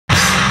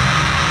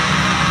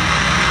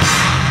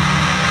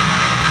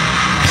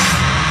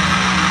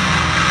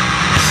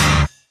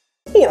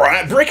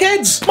Alright,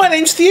 brickheads! My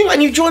name's Thew,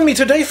 and you joined me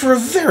today for a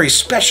very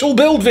special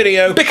build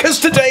video, because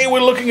today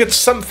we're looking at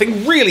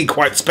something really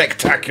quite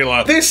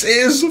spectacular. This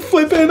is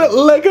flippin'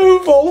 Lego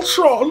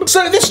Voltron.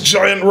 So this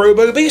giant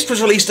robo-beast was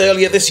released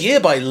earlier this year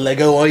by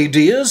Lego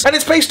Ideas, and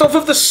it's based off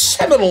of the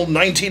seminal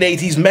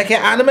 1980s mecha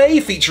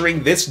anime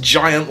featuring this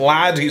giant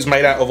lad who's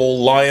made out of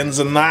all lions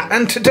and that,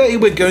 and today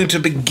we're going to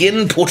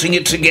begin putting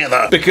it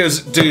together.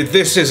 Because, dude,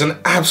 this is an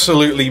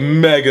absolutely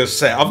mega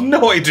set. I've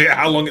no idea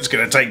how long it's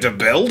going to take to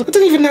build. I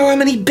don't even know how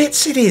many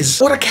bits it is.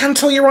 What I can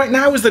tell you right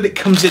now is that it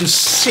comes in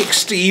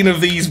 16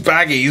 of these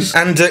baggies,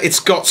 and it's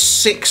got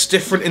 6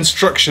 different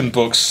instruction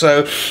books,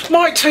 so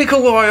might take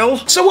a while.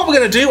 So what we're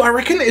going to do, I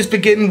reckon, is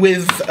begin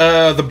with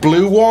the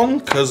blue one,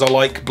 because I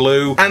like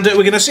blue, and we're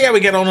going to see how we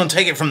get on and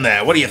take it from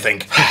there. What do you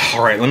think?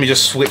 Alright, let me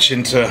just switch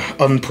into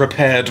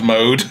unprepared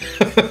mode.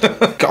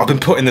 God, I've been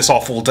putting this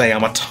off all day.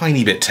 I'm a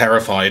tiny bit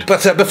terrified.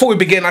 But before we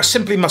begin, I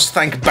simply must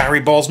thank Barry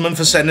Bosman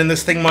for sending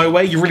this thing my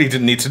way. You really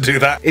didn't need to do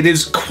that. It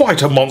is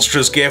quite a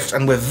monstrous gift,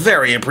 and we're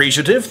very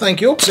appreciative,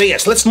 thank you. So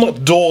yes, let's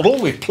not dawdle,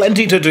 we've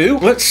plenty to do.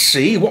 Let's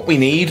see what we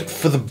need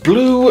for the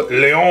Blue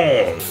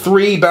Leon.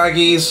 3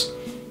 baggies,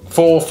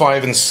 4,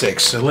 5, and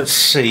 6. So let's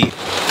see.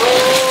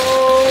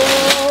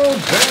 Oh,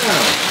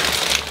 damn.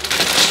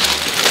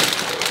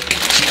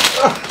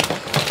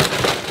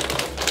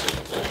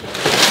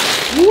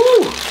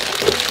 Woo!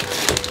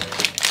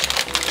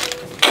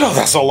 God,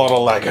 that's a lot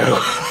of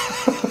Lego.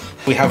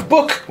 We have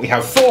book, we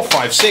have 4,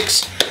 5,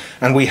 6,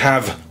 and we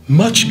have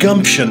much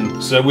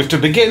gumption. So we have to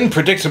begin,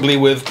 predictably,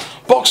 with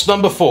box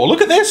number 4. Look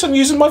at this, I'm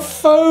using my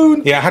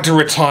phone. Yeah, I had to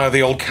retire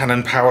the old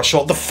Canon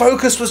PowerShot. The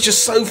focus was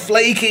just so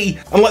flaky.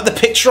 And like the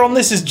picture on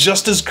this is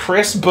just as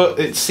crisp, but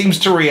it seems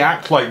to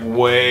react like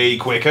way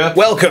quicker.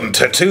 Welcome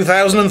to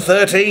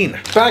 2013.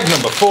 Bag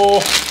number 4.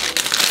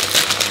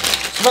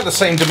 It's about the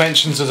same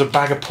dimensions as a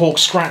bag of pork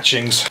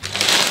scratchings.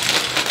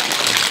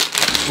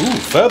 Ooh,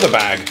 further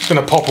bag. Just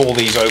gonna pop all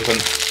these open.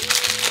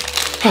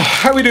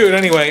 How we doing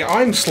anyway?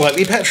 I'm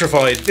slightly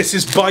petrified. This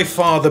is by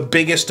far the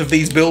biggest of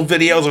these build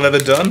videos I've ever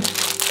done.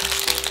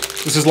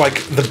 This is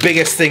like the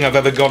biggest thing I've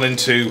ever gone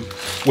into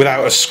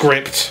without a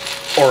script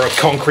or a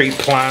concrete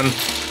plan.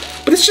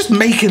 But it's just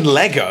making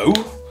Lego.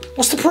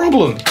 What's the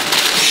problem?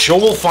 Sure,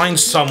 we'll find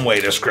some way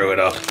to screw it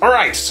up.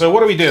 Alright, so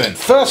what are we doing?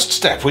 First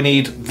step, we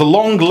need the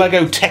long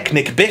Lego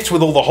Technic bit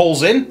with all the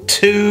holes in.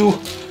 2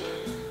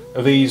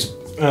 of these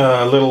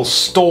little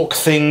stalk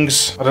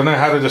things. I don't know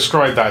how to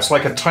describe that. It's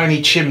like a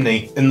tiny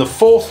chimney. In the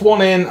 4th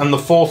one in and the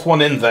 4th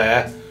one in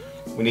there,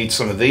 we need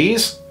some of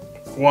these.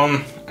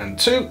 1 and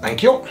 2,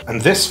 thank you.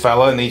 And this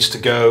fella needs to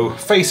go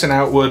facing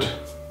outward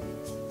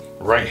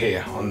right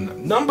here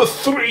on number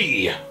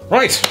 3.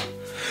 Right.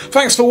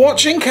 Thanks for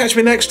watching. Catch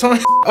me next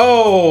time.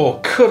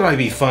 Oh, could I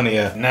be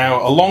funnier?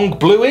 Now, along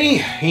Bluey,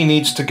 he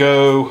needs to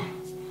go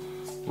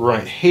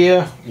right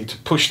here. You need to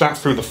push that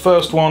through the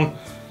first one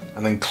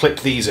and then clip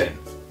these in.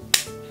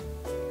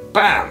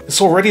 Bam!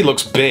 This already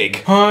looks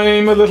big.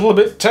 I'm a little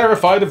bit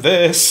terrified of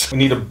this. We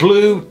need a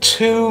blue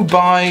 2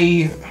 by...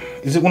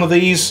 is it one of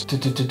these?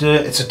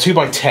 It's a 2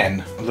 by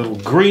 10. A little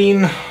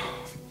green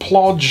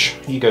plodge.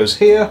 He goes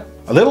here.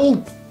 A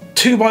little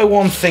 2 by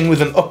 1 thing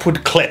with an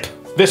upward clip.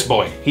 This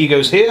boy. He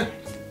goes here.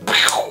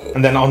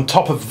 And then on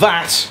top of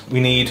that, we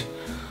need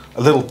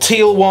a little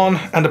teal one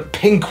and a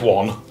pink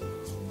one.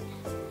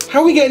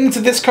 How are we getting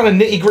into this kind of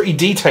nitty-gritty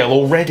detail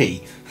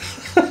already?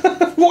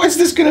 What is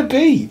this gonna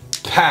be?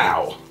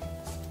 Pow.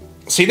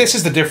 See, this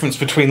is the difference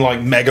between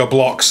like Mega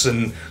Bloks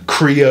and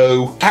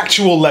Creo.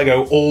 Actual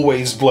Lego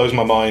always blows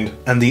my mind.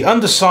 And the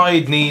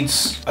underside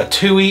needs a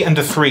 2E and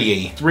a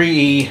 3E.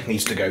 3E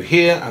needs to go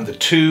here and the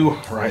 2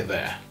 right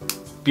there.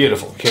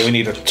 Beautiful. Okay, we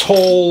need a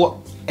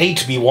tall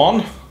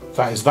 8B1.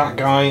 That is that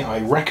guy, I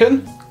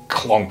reckon.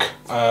 Clonk.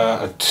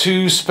 A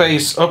 2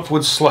 space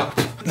upward slope.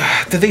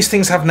 Do these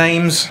things have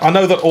names? I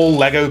know that all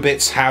Lego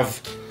bits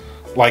have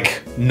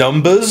like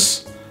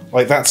numbers.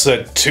 Like that's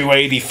a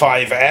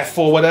 285F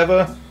or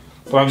whatever.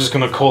 But I'm just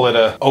going to call it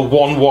a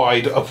 1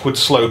 wide upward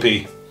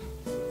slopey.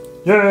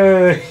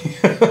 Yay!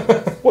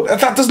 What,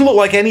 that doesn't look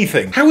like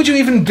anything. How would you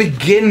even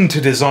begin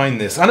to design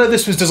this? I know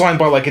this was designed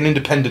by like an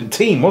independent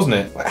team, wasn't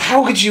it?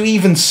 How could you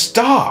even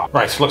start?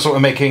 Right, looks like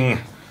we're making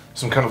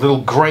some kind of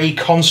little grey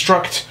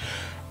construct.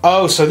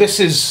 Oh, so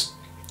this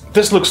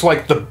looks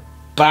like the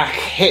back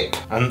hip.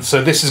 And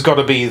so this has got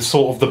to be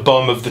sort of the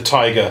bum of the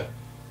tiger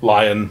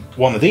lion.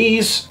 One of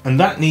these, and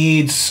that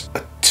needs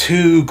a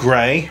 2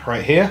 grey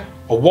right here.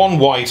 A 1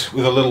 white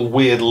with a little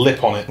weird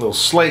lip on it. Little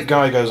slate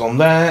guy goes on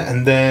there,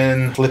 and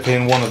then flip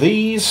in one of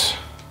these.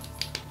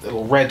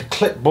 Little red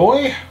clip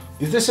boy.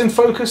 Is this in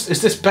focus?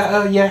 Is this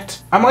better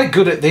yet? Am I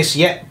good at this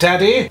yet,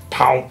 Daddy?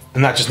 Pow.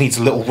 And that just needs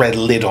a little red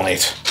lid on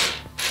it.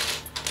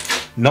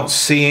 Not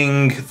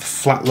seeing the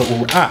flat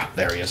little... Ah,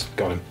 there he is.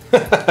 Got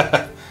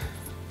him.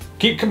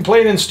 Keep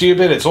complaining,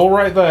 stupid. It's all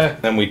right there.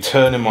 Then we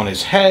turn him on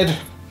his head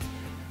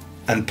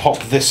and pop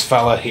this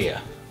fella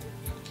here.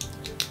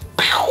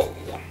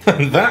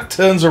 And that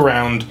turns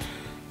around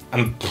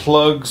and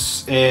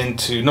plugs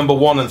into number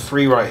 1 and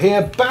 3 right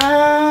here.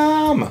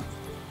 Bam!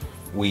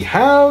 We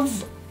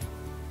have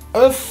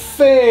a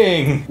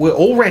thing. We're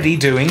already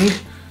doing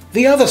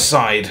the other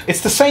side.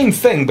 It's the same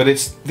thing, but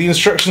the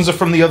instructions are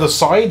from the other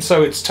side,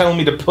 so it's telling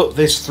me to put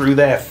this through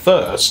there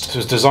first. It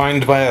was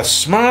designed by a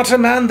smarter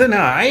man than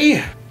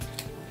I.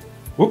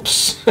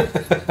 Whoops.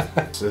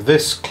 So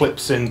this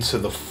clips into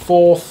the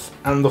 4th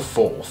and the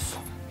 4th.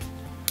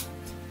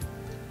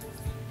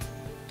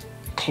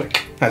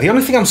 Click. Now the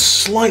only thing I'm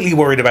slightly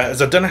worried about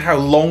is I don't know how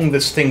long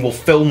this thing will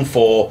film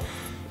for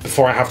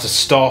before I have to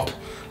stop.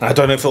 And I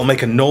don't know if it'll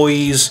make a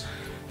noise.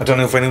 I don't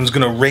know if anyone's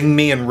going to ring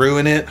me and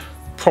ruin it.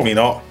 Probably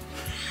not.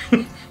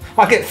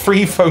 I get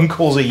 3 phone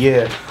calls a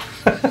year.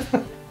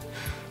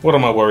 What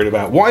am I worried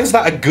about? Why is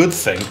that a good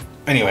thing?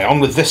 Anyway, on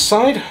with this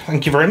side.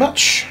 Thank you very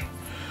much.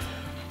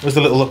 Where's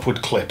the little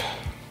upward clip?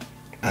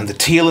 And the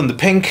teal and the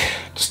pink.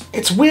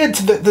 It's weird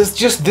that there's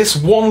just this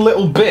one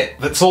little bit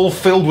that's all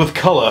filled with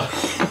colour.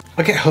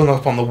 I get hung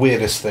up on the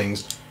weirdest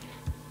things.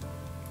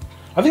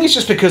 I think it's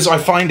just because I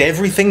find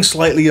everything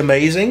slightly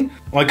amazing.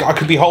 Like, I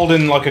could be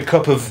holding like a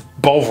cup of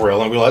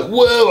Bovril and be like,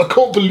 whoa, I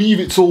can't believe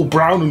it's all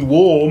brown and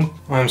warm.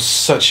 I'm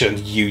such a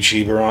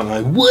YouTuber, aren't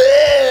I?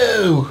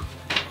 Whoa!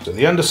 So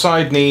the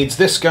underside needs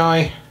this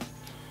guy.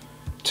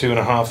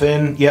 2.5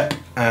 in, yep.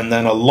 And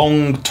then a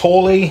long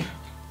tally.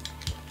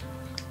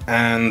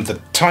 And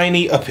the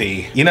tiny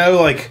uppy. You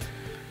know, like,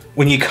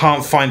 when you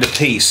can't find a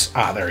piece.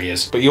 Ah, there he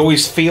is. But you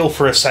always feel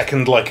for a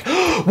second like,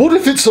 what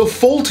if it's a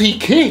faulty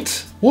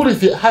kit? What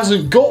if it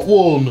hasn't got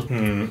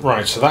one?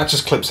 Right, so that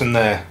just clips in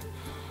there.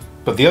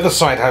 But the other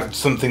side had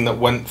something that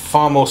went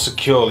far more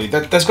securely.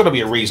 There's got to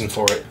be a reason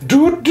for it.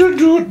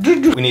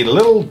 We need a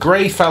little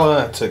grey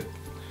fella to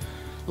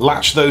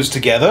latch those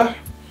together.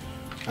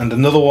 And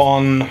another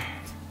one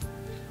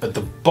at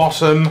the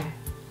bottom.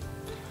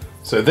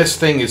 So this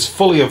thing is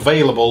fully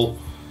available,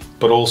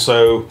 but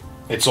also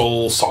it's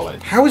all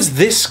solid. How is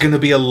this going to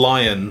be a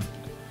lion?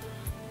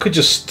 Could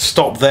just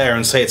stop there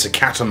and say it's a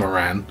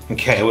catamaran.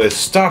 Okay, we're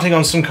starting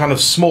on some kind of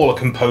smaller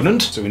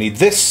component. So we need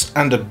this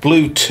and a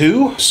blue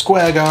 2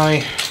 square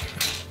guy.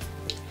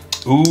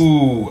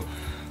 Ooh,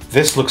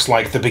 this looks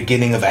like the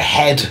beginning of a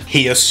head,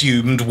 he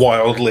assumed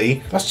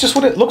wildly. That's just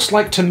what it looks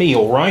like to me,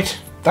 all right?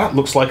 That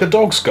looks like a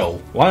dog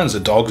skull. Lions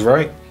are dogs,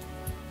 right?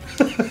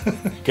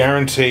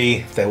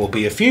 Guarantee there will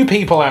be a few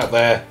people out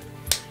there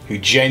who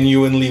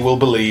genuinely will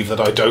believe that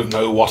I don't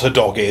know what a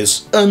dog is.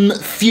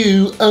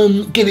 Thew,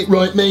 get it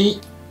right,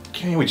 mate.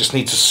 Okay, we just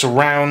need to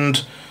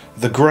surround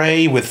the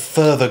grey with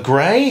further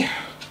grey.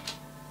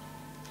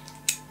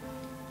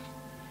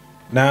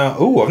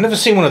 Now, ooh, I've never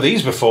seen one of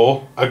these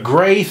before. A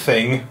grey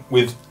thing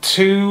with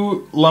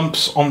 2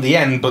 lumps on the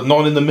end, but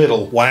not in the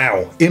middle.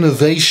 Wow.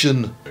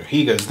 Innovation. So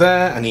he goes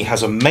there, and he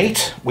has a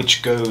mate,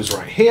 which goes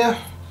right here.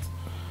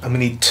 And we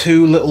need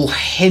 2 little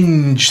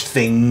hinge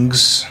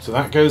things. So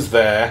that goes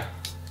there.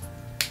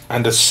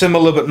 And a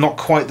similar but not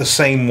quite the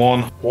same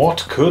one.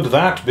 What could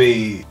that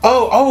be?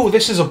 Oh,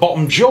 this is a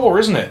bottom jaw,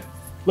 isn't it?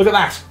 Look at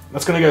that.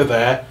 That's going to go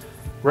there.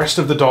 Rest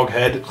of the dog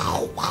head.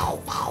 I'm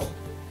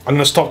going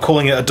to stop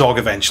calling it a dog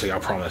eventually, I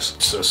promise.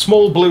 So a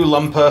small blue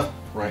lumper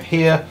right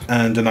here.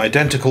 And an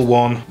identical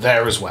one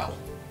there as well.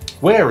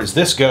 Where is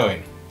this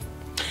going?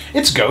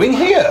 It's going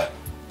here.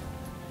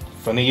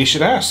 Funny you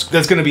should ask.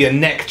 There's going to be a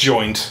neck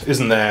joint,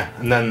 isn't there?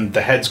 And then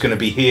the head's going to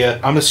be here.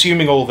 I'm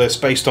assuming all this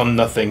based on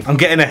nothing. I'm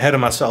getting ahead of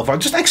myself.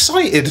 I'm just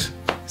excited.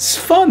 It's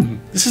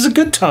fun. This is a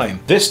good time.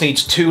 This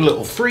needs 2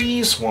 little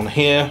 3s. One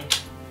here.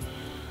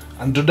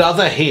 And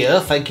another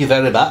here. Thank you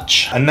very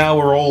much. And now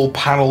we're all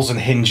panels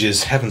and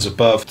hinges. Heavens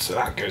above. So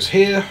that goes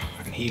here.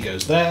 And he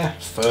goes there.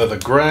 Further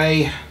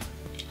grey.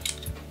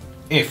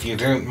 If you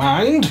don't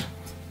mind.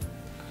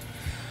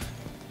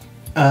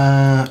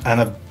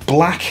 And a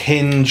black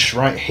hinge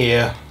right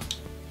here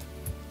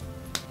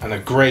and a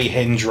grey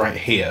hinge right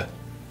here.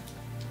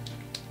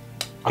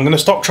 I'm going to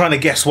stop trying to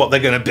guess what they're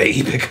going to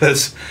be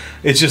because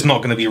it's just not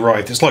going to be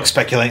right. It's like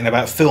speculating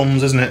about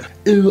films, isn't it?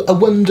 Ooh, I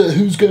wonder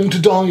who's going to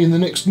die in the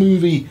next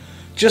movie.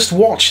 Just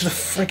watch the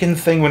friggin'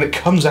 thing when it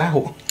comes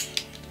out.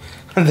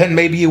 And then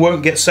maybe you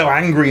won't get so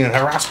angry and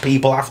harass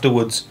people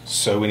afterwards.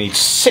 So we need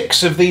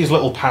 6 of these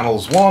little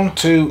panels. 1,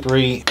 2,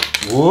 3,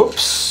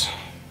 whoops.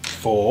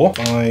 4,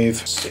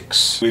 5,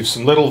 6. We have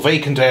some little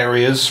vacant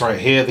areas right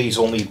here. These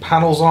all need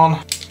panels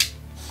on.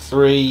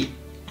 3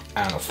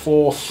 and a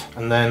 4th,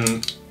 and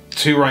then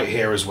 2 right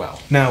here as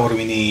well. Now what do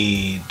we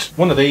need?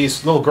 One of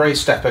these, little grey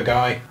stepper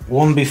guy.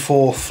 1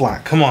 before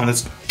flat. Come on,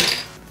 there's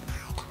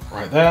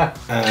right there.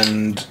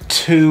 And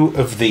 2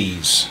 of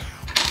these.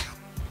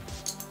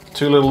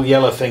 2 little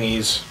yellow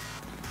thingies.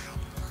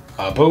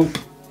 A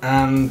boop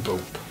and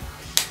boop.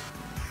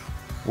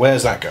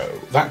 Where's that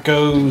go? That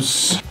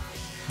goes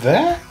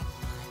there?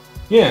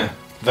 Yeah,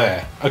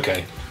 there.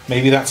 Okay.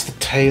 Maybe that's the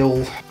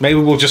tail. Maybe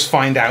we'll just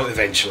find out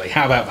eventually.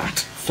 How about that?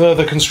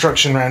 Further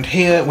construction around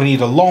here. We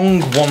need a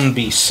long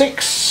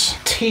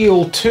 1B6.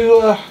 Teal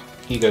tour.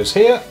 He goes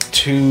here.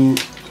 2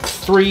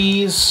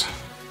 3s.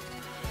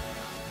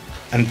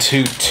 And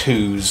 2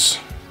 2s.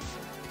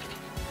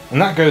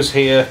 And that goes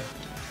here.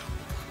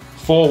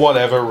 For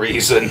whatever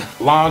reason.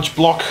 Large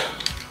block.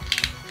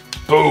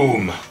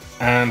 Boom.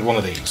 And one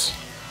of these.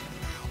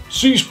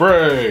 Sea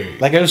spray!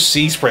 Lego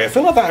sea spray. I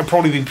feel like that would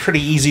probably be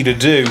pretty easy to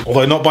do,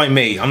 although not by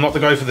me. I'm not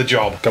the guy for the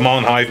job. Come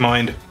on, hive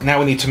mind. Now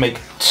we need to make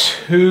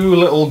 2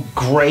 little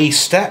grey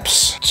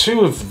steps.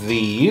 2 of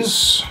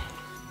these.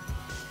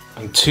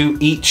 And 2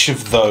 each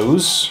of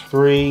those.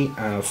 3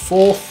 and a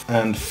 4th.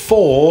 And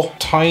 4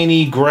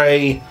 tiny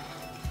grey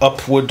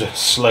upward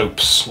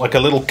slopes, like a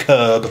little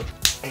curb.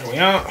 There we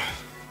are.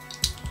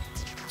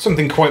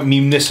 Something quite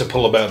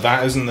municipal about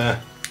that, isn't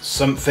there?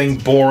 Something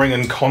boring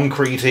and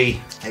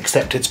concretey,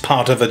 except it's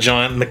part of a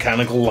giant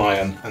mechanical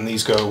lion. And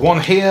these go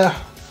 1 here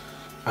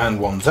and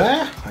 1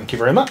 there. Thank you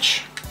very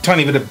much.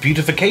 Tiny bit of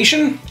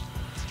beautification.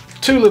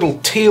 2 little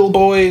teal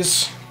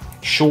boys,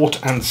 short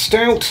and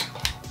stout.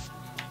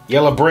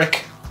 Yellow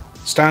brick,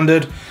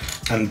 standard.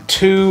 And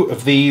 2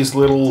 of these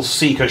little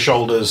seeker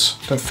shoulders.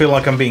 Don't feel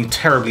like I'm being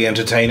terribly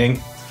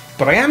entertaining,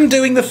 but I am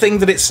doing the thing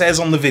that it says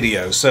on the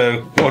video,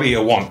 so what do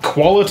you want?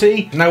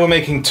 Quality? Now we're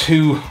making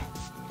 2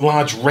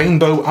 large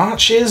rainbow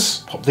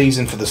arches. Pop these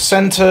in for the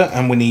center,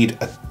 and we need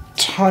a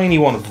tiny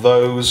one of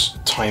those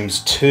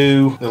times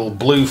 2 little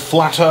blue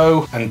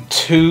flatto and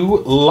 2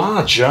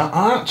 larger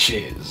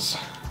arches.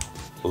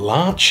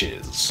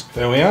 Larches.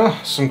 There we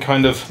are. Some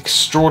kind of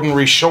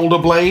extraordinary shoulder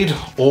blade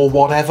or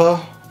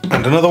whatever.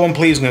 And another one,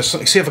 please. I'm going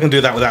to see if I can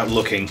do that without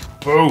looking.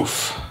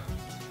 Boof.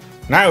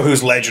 Now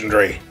who's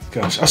legendary?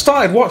 Gosh, I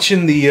started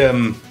watching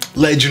the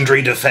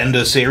Legendary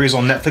Defender series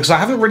on Netflix. I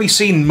haven't really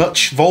seen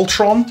much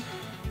Voltron.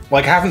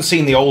 Like, I haven't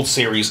seen the old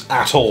series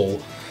at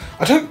all.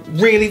 I don't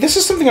really... This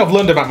is something I've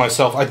learned about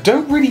myself. I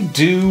don't really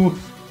do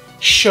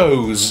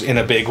shows in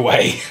a big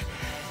way.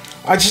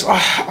 I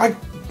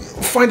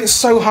find it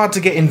so hard to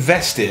get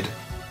invested.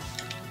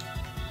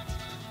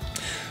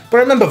 But I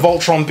remember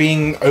Voltron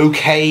being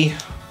okay.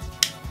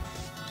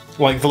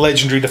 Like the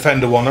Legendary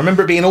Defender one. I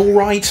remember it being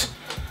alright.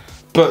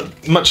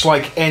 But much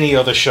like any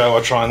other show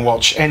I try and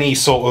watch, any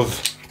sort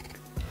of...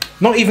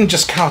 Not even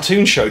just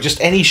cartoon show,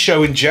 just any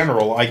show in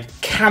general, I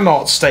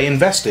cannot stay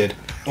invested.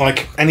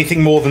 Like,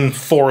 anything more than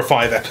 4 or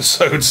 5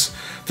 episodes,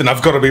 then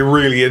I've got to be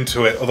really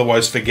into it,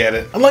 otherwise forget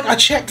it. And like, I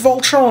checked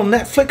Voltron on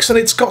Netflix and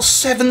it's got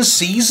 7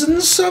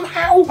 seasons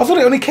somehow? I thought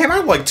it only came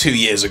out like 2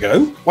 years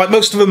ago. Like,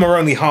 most of them are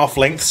only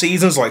half-length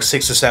seasons, like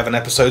 6 or 7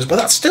 episodes, but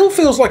that still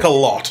feels like a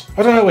lot.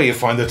 I don't know where you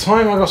find the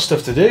time, I got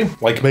stuff to do.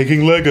 Like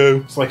making Lego.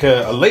 It's like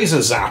a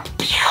laser zap.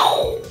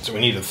 So we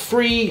need a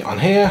 3 on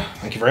here,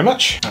 thank you very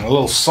much. And a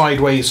little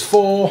sideways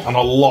 4, and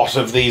a lot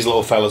of these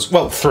little fellas.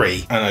 Well,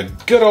 3. And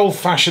a good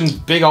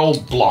old-fashioned big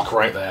old block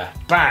right there.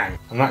 Bang!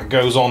 And that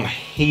goes on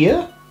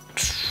here.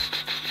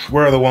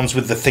 Where are the ones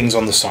with the things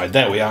on the side?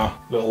 There we are.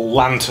 Little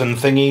lantern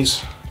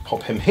thingies.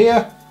 Pop him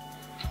here.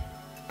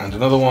 And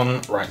another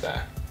one right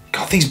there.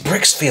 God, these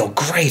bricks feel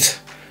great.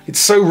 It's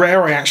so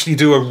rare I actually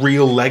do a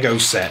real Lego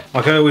set.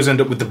 Like, I always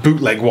end up with the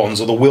bootleg ones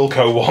or the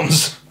Wilco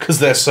ones because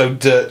they're so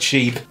dirt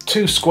cheap.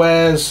 2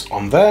 squares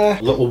on there.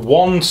 A little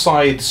one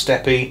side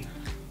steppy,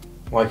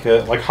 like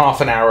half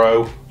an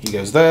arrow. He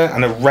goes there,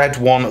 and a red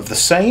one of the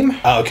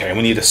same. Okay,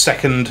 we need a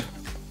second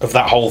of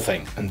that whole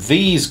thing. And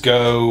these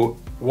go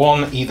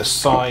 1 either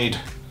side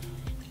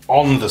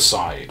on the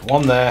side.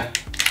 1 there.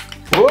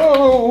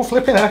 Whoa,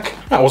 flipping heck.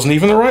 That wasn't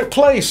even the right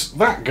place.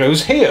 That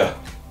goes here.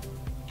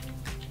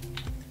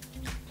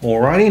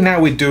 Alrighty,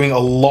 now we're doing a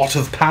lot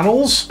of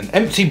panels. An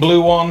empty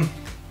blue one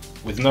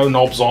with no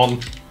knobs on.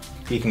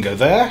 He can go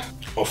there.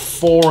 A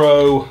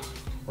 4-0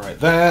 right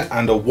there,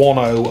 and a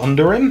 1-0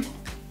 under him.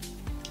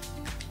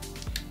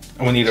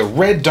 And we need a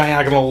red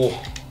diagonal,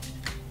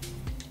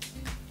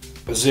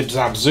 a zip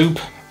zap zoop,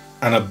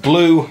 and a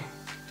blue,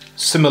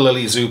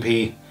 similarly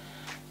zoopy,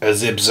 a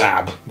zip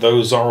zab.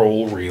 Those are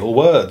all real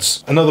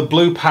words. Another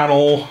blue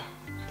panel,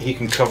 he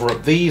can cover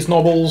up these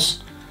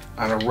knobbles.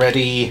 And a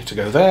ready to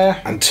go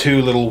there, and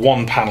 2 little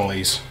 1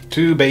 panelies.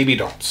 2 baby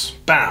dots.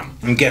 Bam!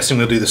 I'm guessing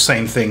we'll do the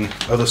same thing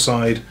other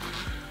side.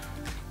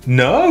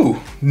 No!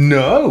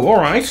 No!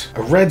 Alright.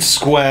 A red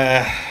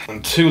square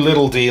and 2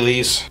 little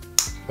dealies.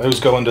 Those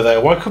go under there.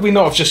 Why could we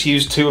not have just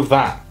used 2 of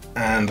that?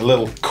 And a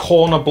little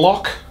corner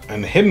block,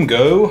 and him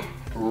go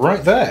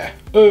right there.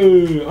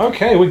 Oh,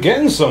 okay, we're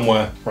getting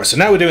somewhere. Right, so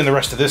now we're doing the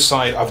rest of this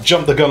side. I've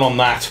jumped the gun on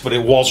that, but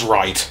it was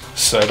right,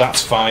 so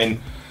that's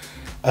fine.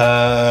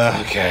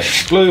 Okay,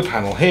 blue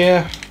panel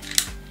here.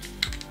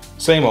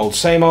 Same old,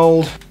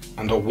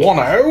 and a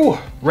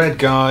 1-0. Red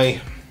guy,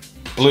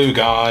 blue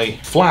guy,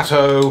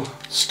 flatto,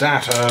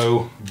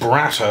 stato,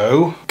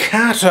 bratto,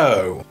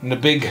 catto. And the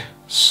big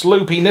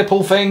sloopy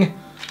nipple thing,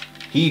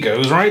 he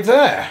goes right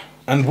there.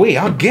 And we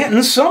are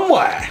getting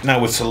somewhere.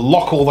 Now we're to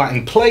lock all that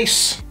in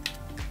place.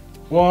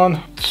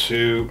 1,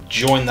 2,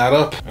 join that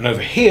up. And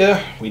over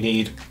here, we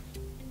need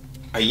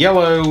a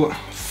yellow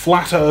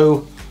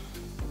flatto,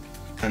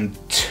 and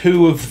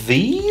 2 of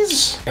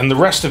these. And the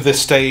rest of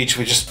this stage,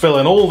 we're just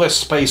filling all this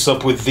space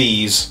up with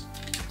these.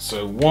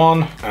 So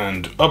 1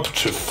 and up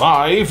to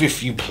 5,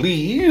 if you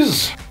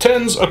please.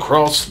 10s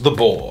across the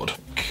board.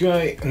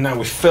 Okay, and now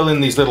we fill in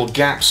these little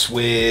gaps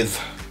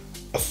with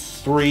a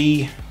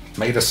 3.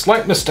 Made a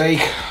slight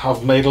mistake.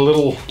 I've made a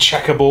little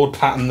checkerboard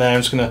pattern there.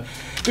 I'm just gonna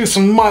do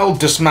some mild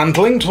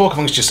dismantling, talk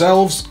amongst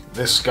yourselves.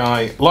 This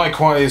guy,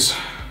 likewise,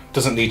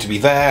 doesn't need to be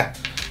there.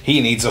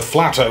 He needs a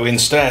flatto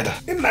instead.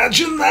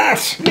 Imagine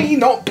that! Me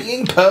not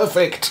being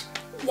perfect!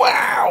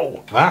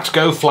 Wow! That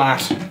go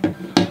flat,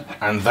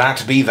 and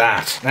that be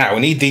that. Now,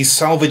 we need these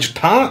salvaged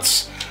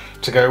parts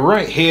to go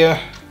right here,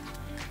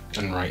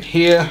 and right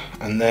here,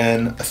 and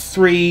then a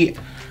 3,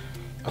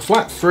 a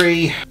flat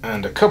 3,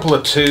 and a couple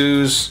of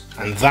 2s,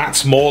 and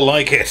that's more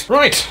like it.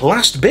 Right,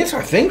 last bit,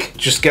 I think.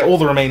 Just get all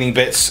the remaining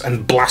bits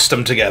and blast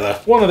them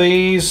together. One of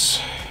these,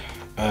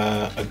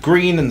 a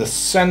green in the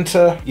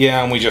center.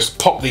 Yeah, and we just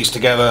pop these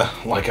together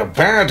like a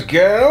bad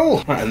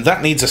girl. Right, and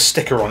that needs a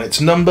sticker on it.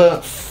 It's number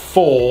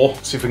 4.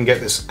 See if we can get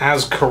this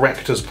as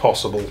correct as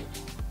possible.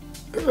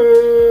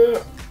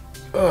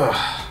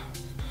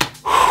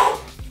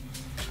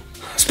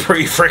 It's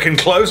pretty freaking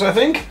close, I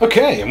think.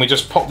 Okay, and we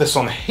just pop this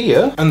on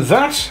here, and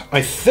that,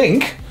 I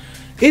think,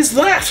 is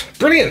that.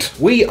 Brilliant.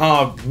 We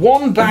are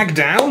 1 bag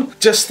down,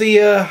 just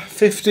the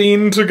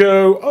 15 to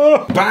go.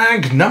 Oh,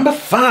 bag number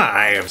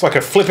 5. It's like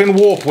a flipping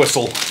warp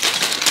whistle.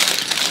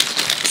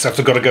 Except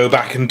I've got to go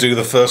back and do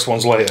the first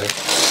ones later.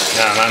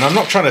 Nah, man, I'm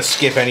not trying to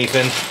skip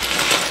anything.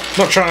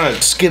 I'm not trying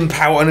to skimp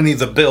out on any of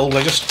the build.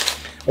 I just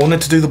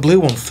wanted to do the blue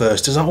one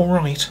first. Is that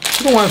alright?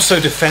 I don't know why I'm so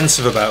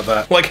defensive about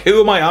that. Like,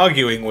 who am I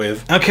arguing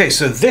with? Okay,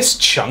 so this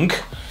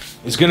chunk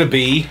is going to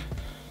be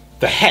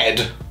the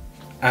head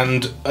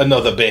and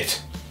another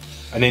bit.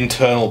 An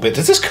internal bit.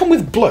 Does this come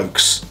with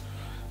blokes?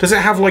 Does it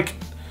have, like,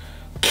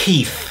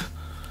 Keith?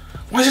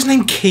 Why is his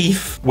name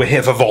Keith? We're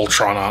here for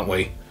Voltron, aren't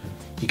we?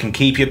 You can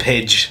keep your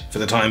pidge for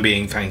the time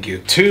being, thank you.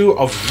 2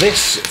 of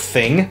this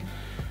thing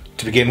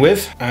to begin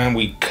with, and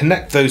we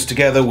connect those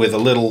together with a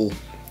little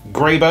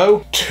grey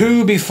bow.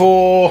 2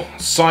 before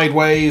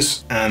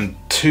sideways, and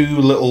 2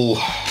 little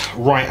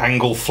right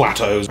angle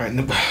flattos. Right,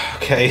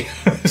 okay,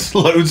 there's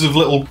loads of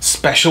little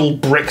special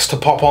bricks to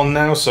pop on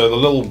now. So the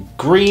little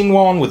green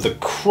one with the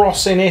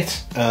cross in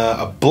it,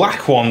 a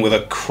black one with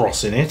a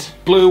cross in it,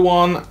 blue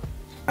one,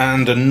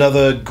 and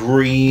another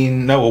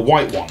green, no, a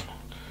white one.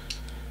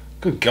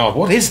 Good God,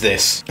 what is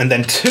this? And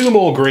then 2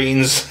 more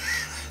greens,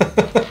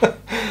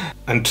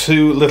 and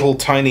 2 little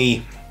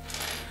tiny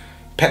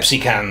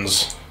Pepsi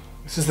cans.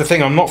 This is the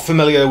thing, I'm not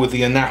familiar with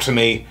the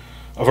anatomy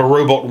of a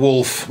robot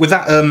wolf. With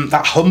that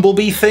that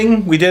Humblebee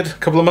thing we did a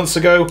couple of months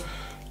ago,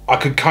 I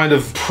could kind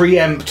of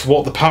preempt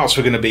what the parts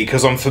were going to be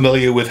because I'm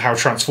familiar with how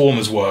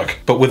Transformers work.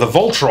 But with a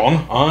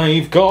Voltron,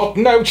 I've got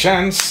no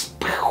chance.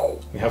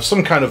 We have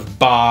some kind of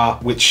bar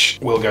which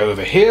will go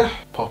over here,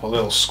 pop a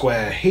little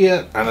square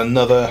here, and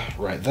another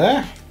right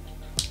there.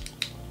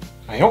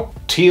 Ayo.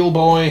 Teal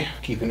boy,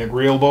 keeping it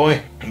real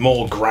boy.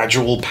 More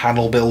gradual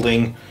panel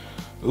building.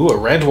 Ooh, a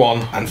red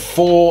one. And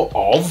 4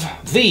 of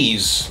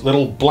these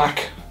little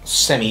black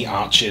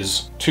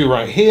semi-arches. 2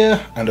 right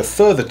here, and a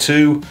further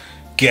 2,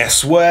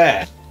 guess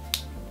where?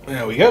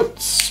 There we go.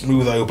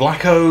 Smootho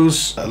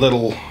blackos. A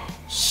little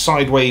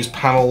sideways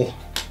panel.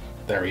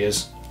 There he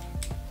is.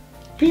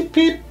 Beep,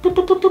 beep, boop,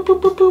 boop, boop,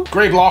 boop, boop, boop.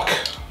 Grey block.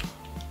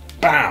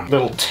 Bam.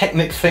 Little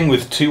Technic thing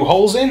with 2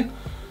 holes in.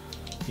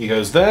 He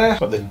goes there.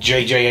 Got the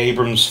J.J.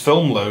 Abrams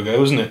film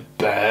logo, isn't it?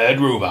 Bad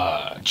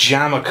robot.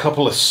 Jam a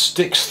couple of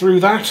sticks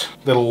through that.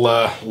 Little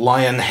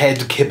lion head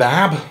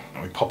kebab.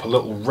 We pop a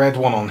little red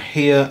one on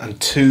here and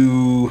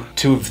 2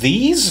 of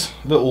these.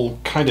 Little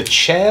kind of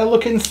chair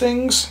looking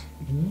things.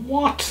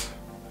 What?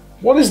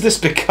 What is this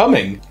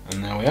becoming?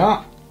 And there we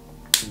are.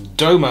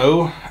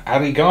 Domo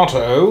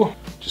arigato.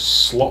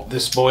 Just slot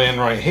this boy in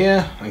right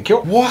here. Thank you.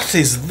 What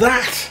is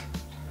that?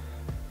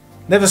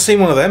 Never seen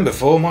one of them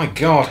before, my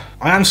God.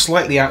 I am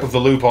slightly out of the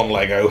loop on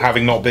Lego,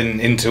 having not been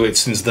into it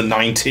since the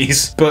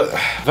 90s, but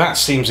that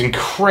seems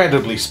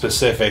incredibly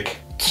specific.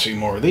 2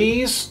 more of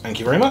these, thank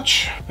you very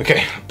much.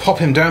 Okay, pop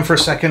him down for a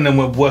second and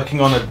we're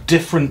working on a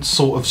different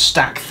sort of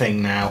stack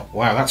thing now.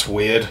 Wow, that's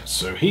weird.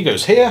 So he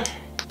goes here,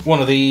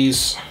 1 of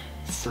these,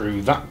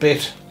 through that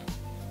bit.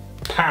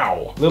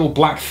 Pow! Little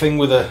black thing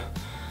with a,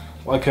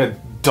 like a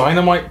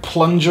dynamite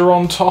plunger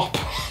on top.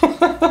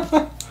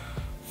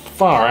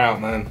 Far out,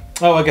 man.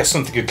 Oh, I guess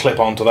something could clip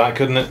onto that,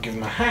 couldn't it? Give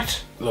him a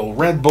hat, a little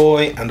red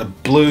boy, and a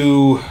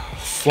blue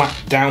flat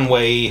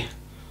downway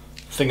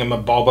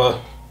thingamabobber.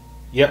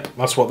 Yep,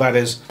 that's what that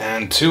is.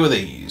 And 2 of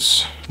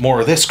these.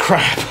 More of this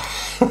crap.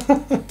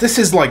 This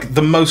is like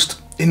the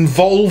most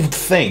involved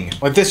thing.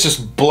 Like, this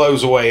just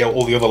blows away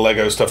all the other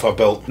Lego stuff I've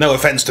built. No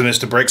offense to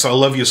Mr. Bricks, I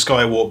love your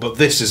Skywalk, but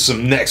this is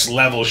some next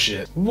level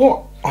shit.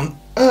 What on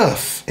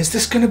earth is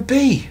this gonna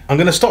be? I'm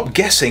gonna stop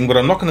guessing, but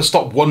I'm not gonna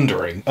stop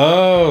wondering.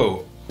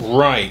 Oh,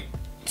 right.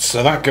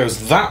 So that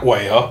goes that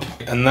way up,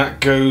 and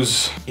that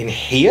goes in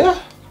here?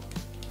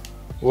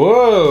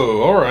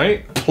 Whoa,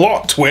 alright.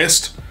 Plot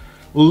twist.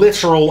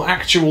 Literal,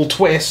 actual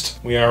twist.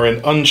 We are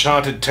in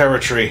uncharted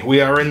territory.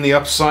 We are in the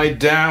upside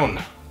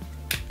down.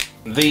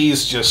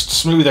 These just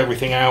smooth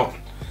everything out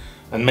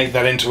and make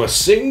that into a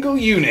single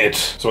unit.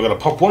 So we're going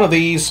to pop 1 of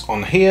these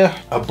on here.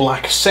 A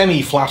black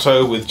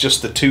semi-flatto with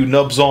just the 2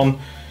 nubs on.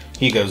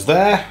 He goes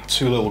there.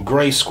 2 little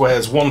grey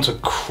squares, 1 to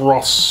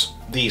cross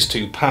these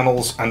 2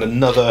 panels and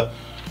another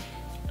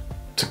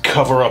to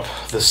cover up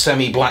the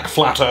semi-black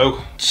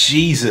flatto.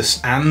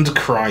 Jesus and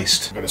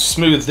Christ. I'm going to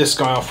smooth this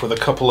guy off with a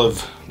couple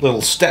of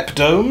little step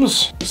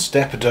domes.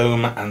 Step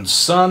dome and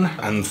sun.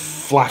 And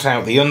flat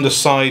out the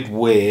underside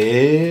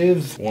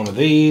with one of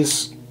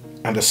these.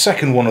 And a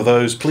second one of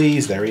those,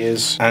 please. There he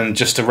is. And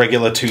just a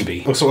regular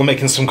 2B. Looks like we're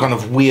making some kind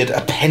of weird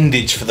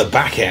appendage for the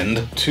back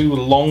end. 2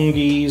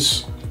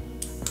 longies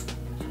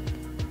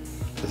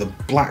with a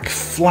black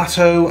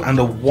flatto and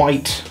a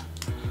white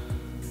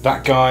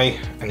that guy,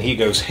 and he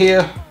goes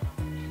here.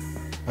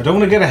 I don't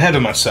want to get ahead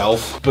of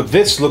myself, but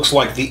this looks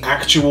like the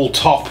actual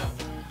top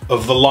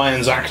of the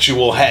lion's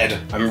actual head.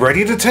 I'm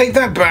ready to take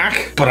that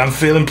back, but I'm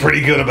feeling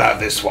pretty good about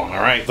this one,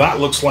 alright?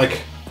 That looks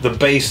like the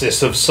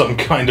basis of some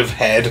kind of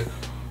head.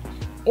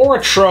 Or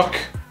a truck.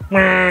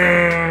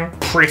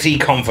 Pretty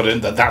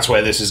confident that that's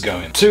where this is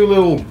going. 2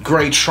 little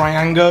grey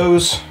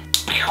triangles.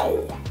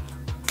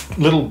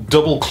 Little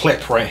double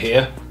clip right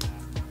here.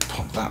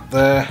 Pop that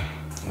there.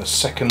 And a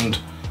second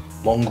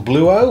long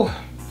bluo.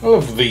 I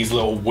love these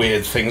little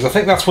weird things. I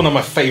think that's one of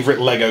my favourite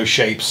Lego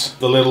shapes.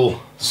 The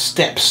little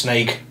step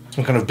snake.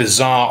 Some kind of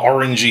bizarre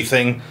orangey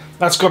thing.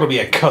 That's got to be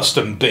a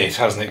custom bit,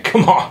 hasn't it?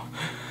 Come on.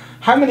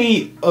 How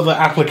many other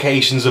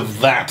applications of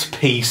that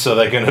piece are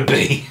there going to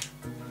be?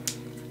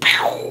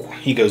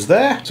 He goes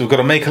there. So we've got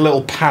to make a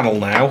little panel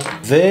now.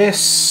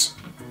 This.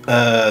 2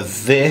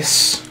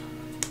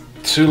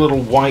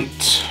 little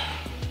white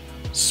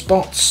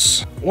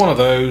spots. One of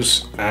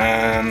those.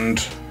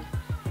 And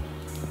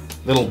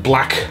little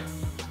black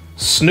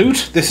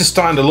snoot. This is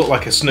starting to look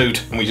like a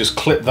snoot. And we just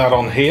clip that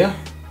on here.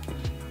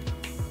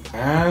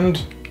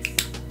 And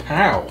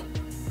pow.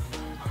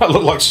 That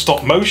looked like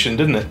stop motion,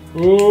 didn't it?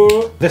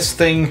 Ooh. This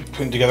thing,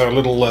 putting together a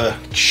little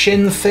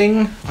chin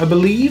thing, I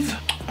believe.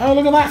 Oh,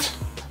 look at that.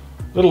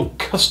 Little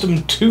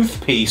custom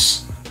tooth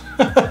piece.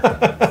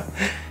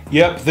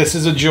 Yep, this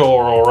is a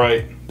jaw,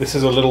 alright. This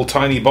is a little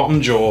tiny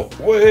bottom jaw.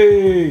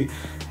 Way!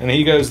 And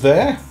he goes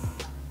there.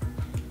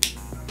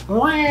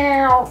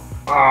 Wow!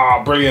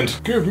 Ah,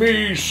 brilliant. Give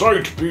me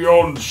sight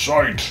beyond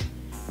sight,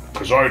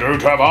 because I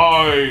don't have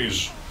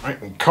eyes.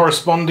 Right, and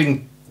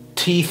corresponding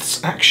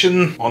teeth's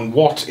action on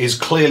what is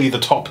clearly the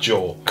top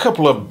jaw.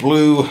 Couple of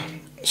blue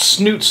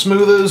snoot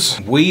smoothers.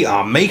 We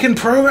are making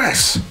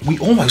progress. We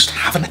almost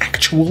have an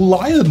actual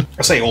lion.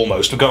 I say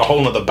almost, we've got a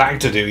whole nother bag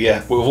to do,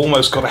 yeah. We've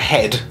almost got a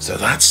head, so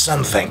that's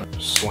something.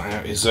 Slat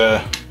out his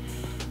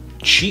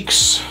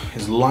cheeks,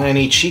 his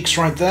lion-y cheeks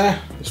right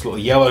there. This little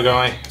yellow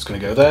guy is going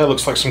to go there.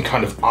 Looks like some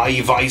kind of eye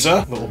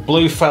visor. Little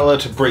blue fella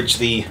to bridge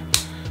the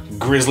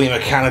grizzly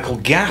mechanical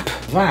gap.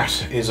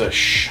 That is a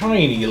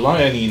shiny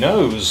lion-y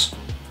nose.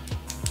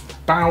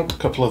 About a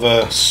couple of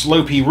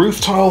slopey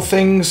roof tile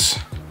things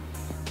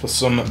for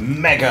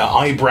some mega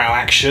eyebrow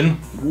action.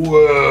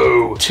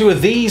 Whoa! 2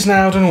 of these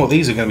now. Don't know what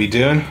these are going to be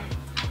doing.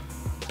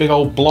 Big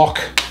old block.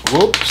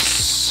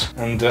 Whoops.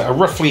 And a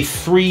roughly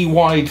 3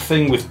 wide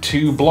thing with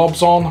 2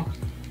 blobs on.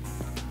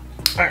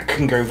 That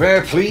can go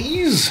there,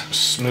 please.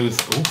 Smooth.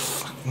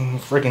 Oof.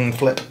 Friggin'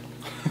 flip.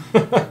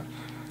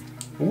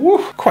 Woo.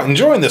 Quite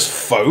enjoying this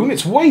phone.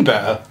 It's way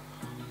better.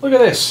 Look at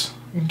this.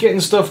 I'm getting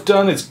stuff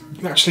done. It's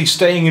actually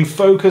staying in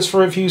focus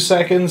for a few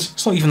seconds.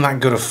 It's not even that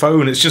good a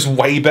phone. It's just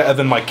way better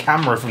than my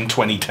camera from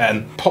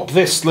 2010. Pop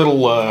this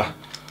little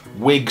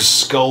wig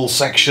skull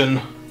section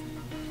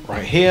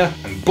right here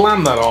and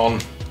blam that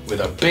on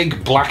with a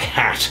big black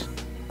hat.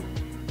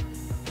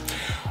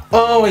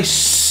 Oh, I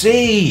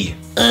see.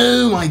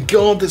 Oh my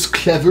god, that's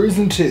clever,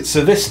 isn't it?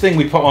 So this thing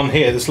we put on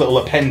here, this little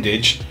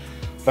appendage,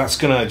 that's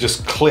gonna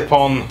just clip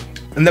on.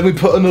 And then we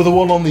put another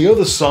one on the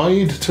other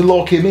side to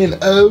lock him in.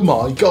 Oh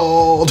my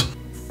god.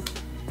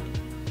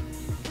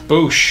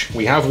 Boosh.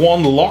 We have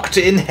one locked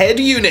in head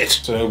unit.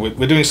 So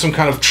we're doing some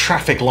kind of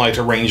traffic light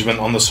arrangement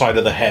on the side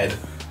of the head.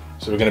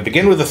 So we're going to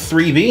begin with a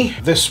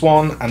 3B, this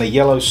one, and a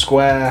yellow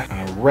square,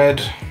 and a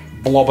red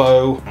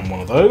blobbo, and one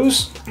of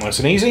those. Nice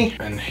and easy.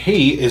 And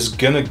he is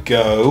gonna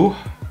go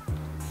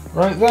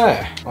right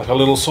there. Like a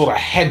little sort of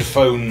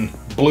headphone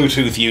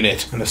Bluetooth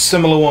unit. And a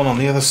similar one on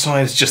the other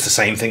side. It's just the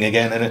same thing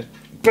again, isn't it?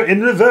 But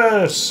in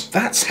reverse.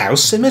 That's how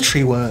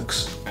symmetry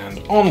works. And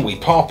on we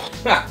pop.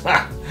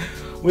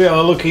 We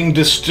are looking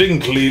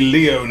distinctly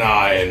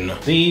leonine.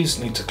 These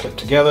need to clip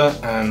together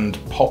and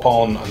pop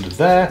on under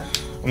there.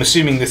 I'm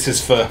assuming this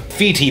is for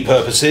feety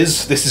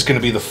purposes. This is going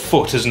to be the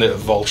foot, isn't it,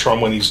 of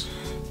Voltron when he's...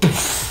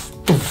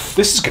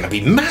 This is going to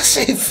be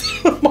massive.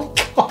 Oh my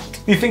god.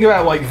 You think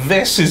about, like,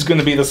 this is going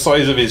to be the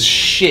size of his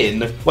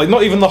shin. Like,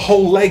 not even the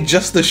whole leg,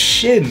 just the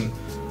shin.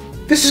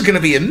 This is going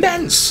to be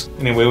immense.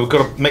 Anyway, we've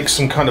got to make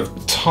some kind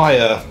of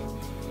tire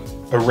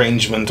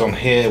arrangement on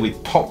here. We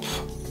pop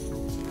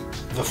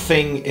the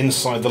thing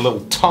inside the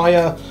little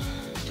tire,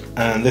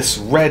 and this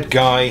red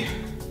guy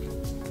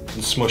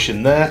can smush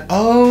in there.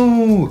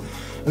 Oh,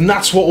 and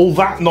that's what all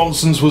that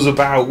nonsense was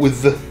about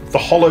with the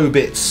hollow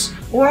bits.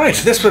 Right,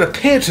 this would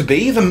appear to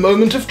be the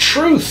moment of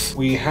truth.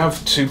 We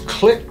have to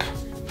clip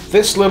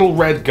this little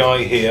red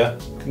guy here.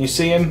 Can you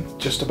see him?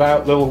 Just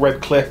about, little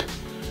red clip.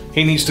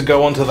 He needs to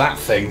go onto that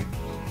thing.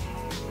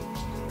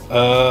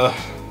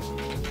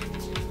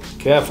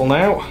 Careful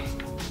now.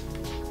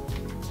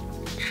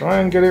 Try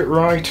and get it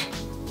right.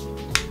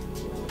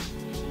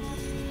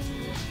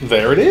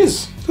 There it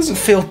is. Doesn't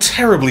feel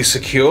terribly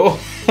secure,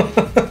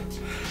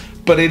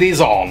 but it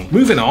is on.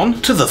 Moving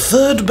on to the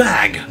third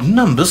bag,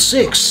 number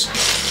 6.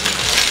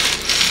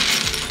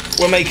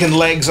 We're making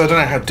legs. I don't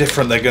know how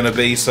different they're going to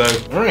be, so...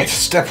 Alright,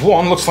 step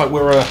 1. Looks like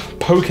we're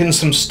poking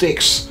some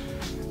sticks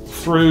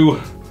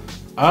through...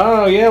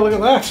 Oh, yeah, look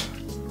at that.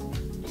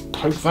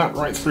 Poke that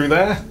right through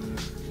there.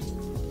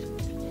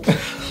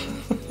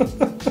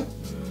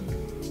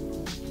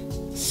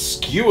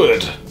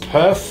 Skewered.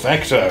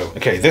 Perfecto.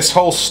 Okay, this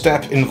whole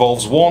step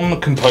involves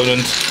one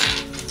component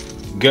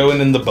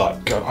going in the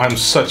butt. God, I'm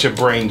such a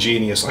brain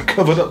genius. I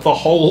covered up the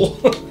hole.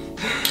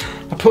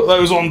 I put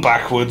those on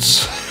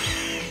backwards.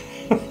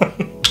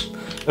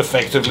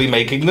 Effectively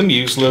making them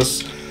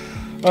useless.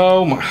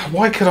 Oh my,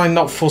 why could I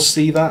not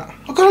foresee that?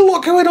 I've got a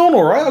lot going on,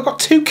 alright? I've got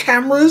 2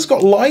 cameras,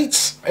 got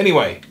lights.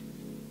 Anyway,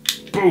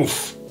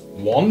 boof.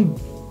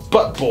 1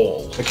 butt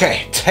ball.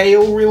 Okay,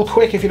 tail real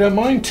quick if you don't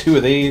mind. 2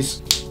 of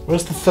these.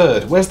 Where's the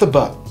third? Where's the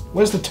butt?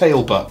 Where's the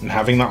tail butt? And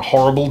having that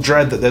horrible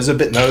dread that there's a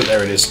bit... No,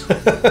 there it is.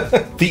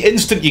 The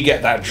instant you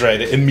get that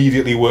dread, it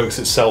immediately works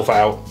itself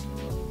out.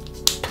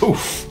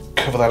 Poof.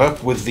 Cover that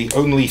up with the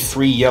only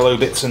 3 yellow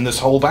bits in this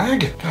whole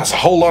bag. That's a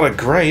whole lot of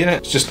grey, isn't it?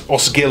 It's just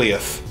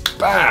Osgiliath.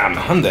 Bam!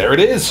 And there it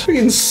is.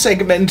 Freaking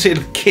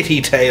segmented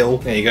kitty tail.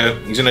 There you go.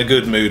 He's in a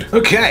good mood.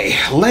 Okay,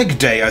 leg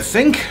day, I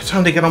think.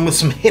 Time to get on with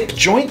some hip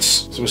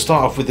joints. So we'll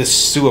start off with this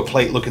sewer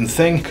plate looking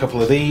thing. A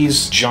couple of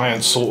these.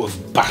 Giant sort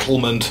of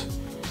battlement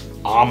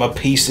armor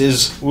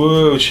pieces.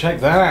 Whoa, check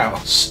that out.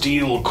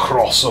 Steel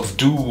Cross of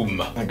Doom.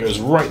 That goes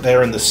right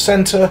there in the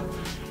center.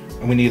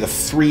 And we need a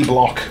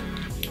 3-block.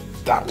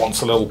 That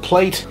wants a little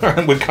plate.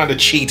 And we're kind of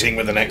cheating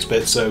with the next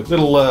bit. So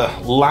little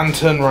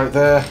lantern right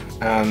there.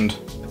 And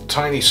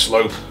tiny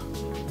slope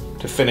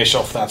to finish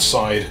off that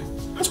side.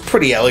 That's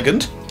pretty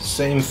elegant.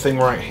 Same thing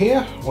right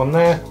here, one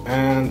there,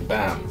 and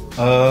bam.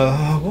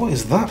 What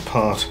is that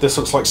part? This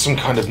looks like some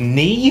kind of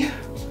knee?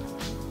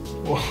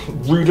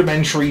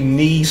 Rudimentary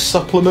knee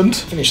supplement.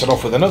 Finish that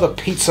off with another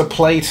pizza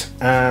plate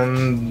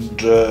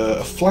and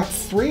a flat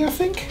 3, I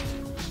think?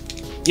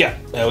 Yeah,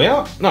 there we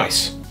are.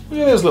 Nice. Look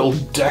at this little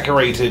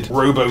decorated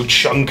robo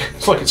chunk.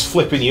 It's like it's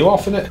flipping you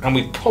off, isn't it? And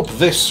we pop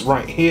this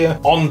right here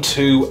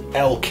onto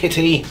El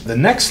Kitty. The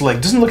next leg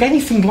doesn't look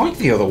anything like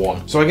the other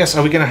one. So I guess,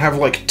 are we going to have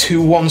like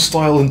 2 one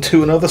style and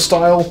 2 another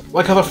style?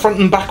 Like, are the front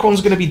and back ones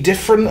going to be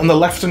different and the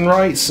left and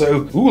right?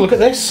 So, ooh, look at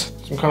this.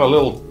 Some kind of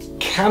little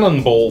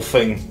cannonball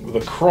thing with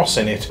a cross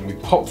in it. And we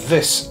pop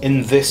this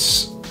in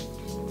this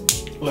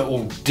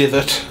little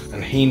divot,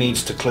 and he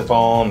needs to clip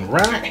on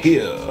right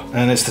here.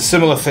 And it's the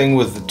similar thing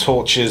with the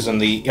torches and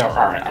the...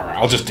 Alright,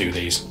 I'll just do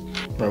these.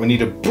 Right, we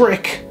need a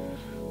brick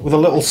with a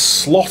little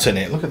slot in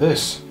it. Look at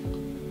this.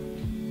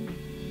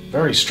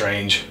 Very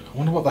strange. I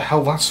wonder what the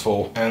hell that's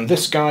for. And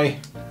this guy,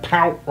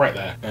 pow, right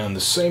there. And the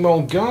same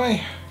old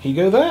guy, he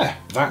go there.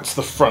 That's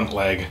the front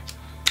leg.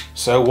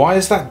 So why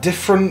is that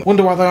different?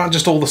 Wonder why they aren't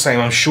just all the same.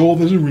 I'm sure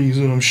there's a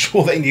reason. I'm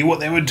sure they knew what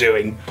they were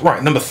doing.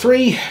 Right, number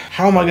 3.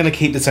 How am I going to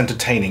keep this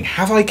entertaining?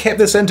 Have I kept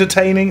this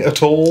entertaining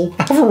at all?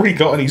 I haven't really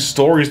got any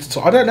stories to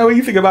tell. I don't know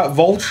anything about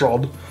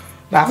Voltron.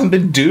 I haven't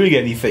been doing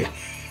anything.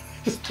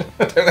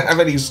 I don't have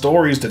any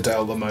stories to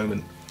tell at the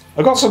moment.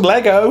 I got some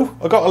Lego.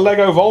 I got a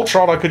Lego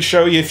Voltron I could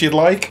show you if you'd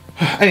like.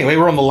 Anyway,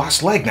 we're on the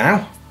last leg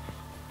now.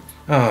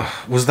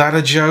 Was that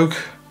a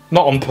joke?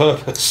 Not on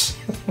purpose.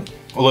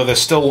 Although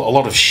there's still a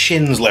lot of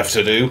shins left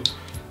to do.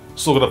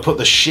 Still got to put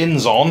the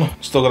shins on.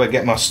 Still got to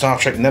get my Star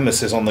Trek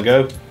Nemesis on the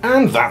go.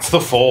 And that's the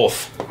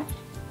 4th.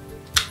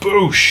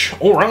 Boosh.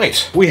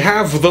 Alright. We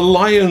have the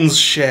lion's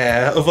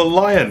share of a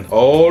lion.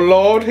 Oh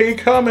lord, he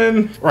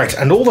coming. Right,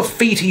 and all the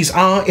feeties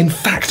are in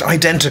fact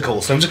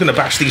identical. So I'm just going to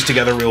bash these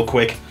together real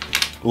quick.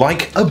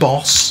 Like a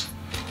boss.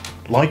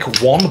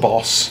 Like one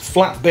boss.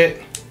 Flat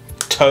bit.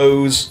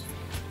 Toes.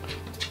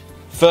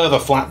 Further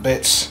flat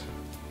bits.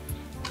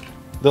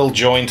 Little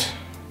joint.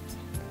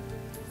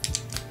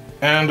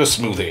 And a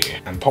smoothie.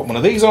 And pop one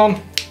of these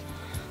on.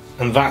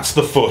 And that's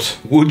the foot.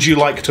 Would you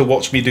like to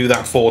watch me do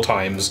that 4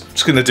 times? I'm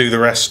just going to do the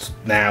rest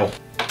now.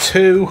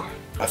 2,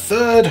 a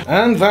third,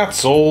 and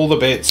that's all the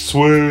bits.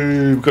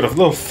 Sweet. We've got a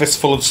little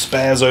fistful of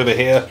spares over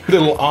here. A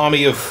little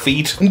army of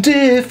feet. And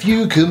if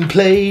you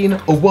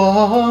complain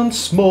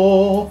once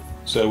more.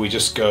 So we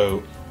just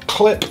go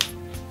clip.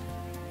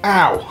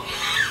 Ow.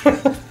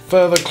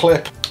 Further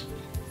clip.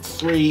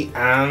 3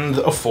 and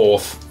a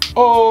 4th.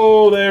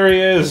 Oh, there he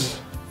is.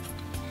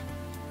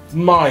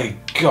 My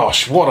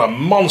gosh, what a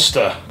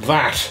monster.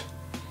 That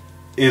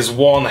is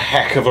one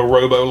heck of a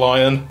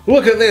Robo-Lion.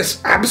 Look at this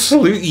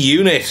absolute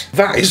unit.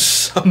 That is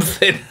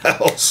something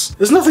else.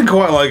 There's nothing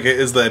quite like it,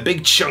 is there?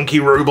 Big chunky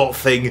robot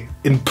thing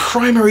in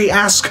primary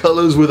ass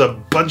colours with a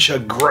bunch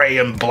of grey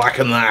and black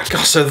and that.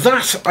 Gosh, so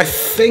that, I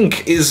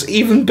think, is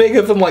even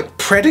bigger than, like,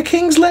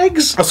 Predaking's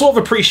legs? I sort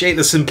of appreciate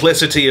the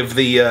simplicity of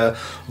the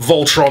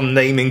Voltron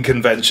naming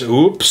convention.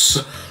 Oops.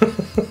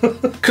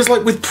 Because,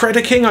 like, with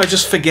Predaking, I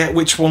just forget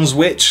which one's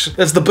which.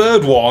 There's the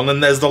bird one,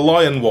 and there's the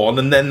lion one,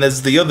 and then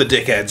there's the other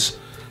dickheads.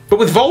 But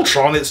with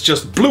Voltron, it's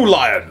just blue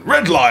lion,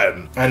 red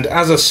lion. And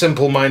as a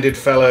simple-minded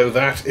fellow,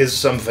 that is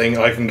something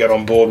I can get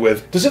on board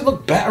with. Does it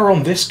look better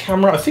on this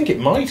camera? I think it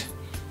might.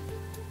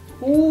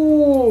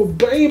 Ooh,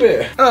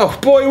 baby. Oh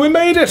boy, we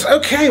made it.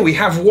 Okay, we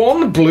have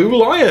one blue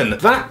lion.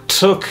 That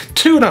took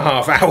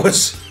 2.5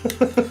 hours.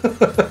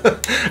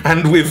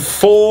 And with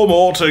 4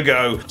 more to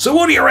go. So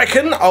what do you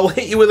reckon? I'll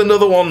hit you with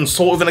another one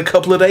sort of in a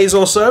couple of days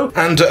or so.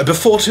 And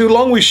before too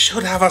long, we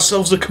should have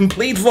ourselves a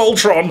complete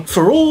Voltron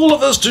for all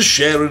of us to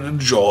share and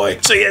enjoy.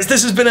 So yes,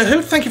 this has been a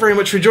hoot. Thank you very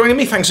much for joining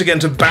me. Thanks again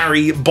to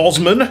Barry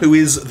Bosman, who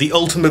is the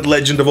ultimate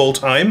legend of all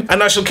time.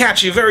 And I shall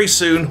catch you very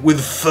soon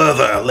with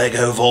further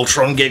LEGO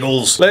Voltron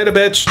giggles. Later,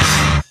 bitch.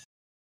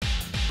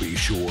 Be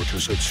sure to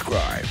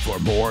subscribe for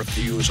more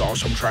Thew's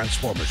awesome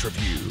Transformers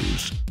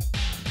reviews.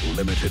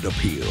 Limited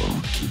appeal,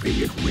 keeping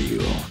it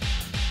real.